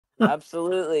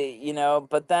Absolutely,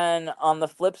 but then on the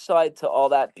flip side to all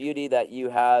that beauty that you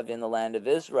have in the land of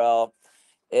Israel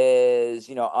is,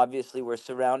 obviously we're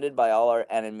surrounded by all our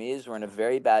enemies. We're in a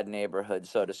very bad neighborhood,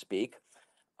 so to speak.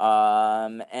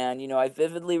 And I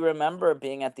vividly remember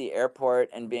being at the airport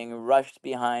and being rushed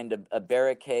behind a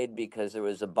barricade because there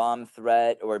was a bomb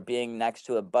threat, or being next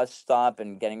to a bus stop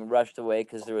and getting rushed away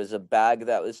because there was a bag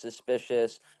that was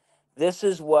suspicious. This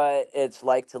is what it's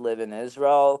like to live in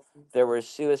Israel. There were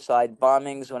suicide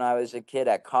bombings when I was a kid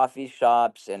at coffee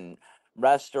shops and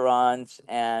restaurants,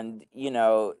 and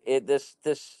this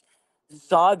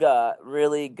saga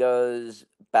really goes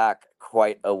back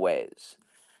quite a ways.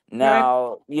 Right.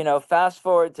 Now, fast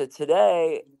forward to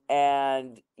today,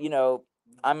 and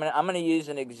I'm gonna use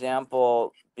an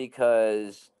example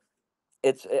because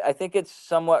I think it's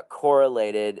somewhat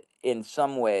correlated in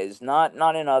some ways, not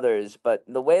in others, but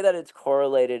the way that it's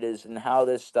correlated is in how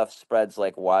this stuff spreads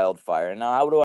like wildfire. Now, how do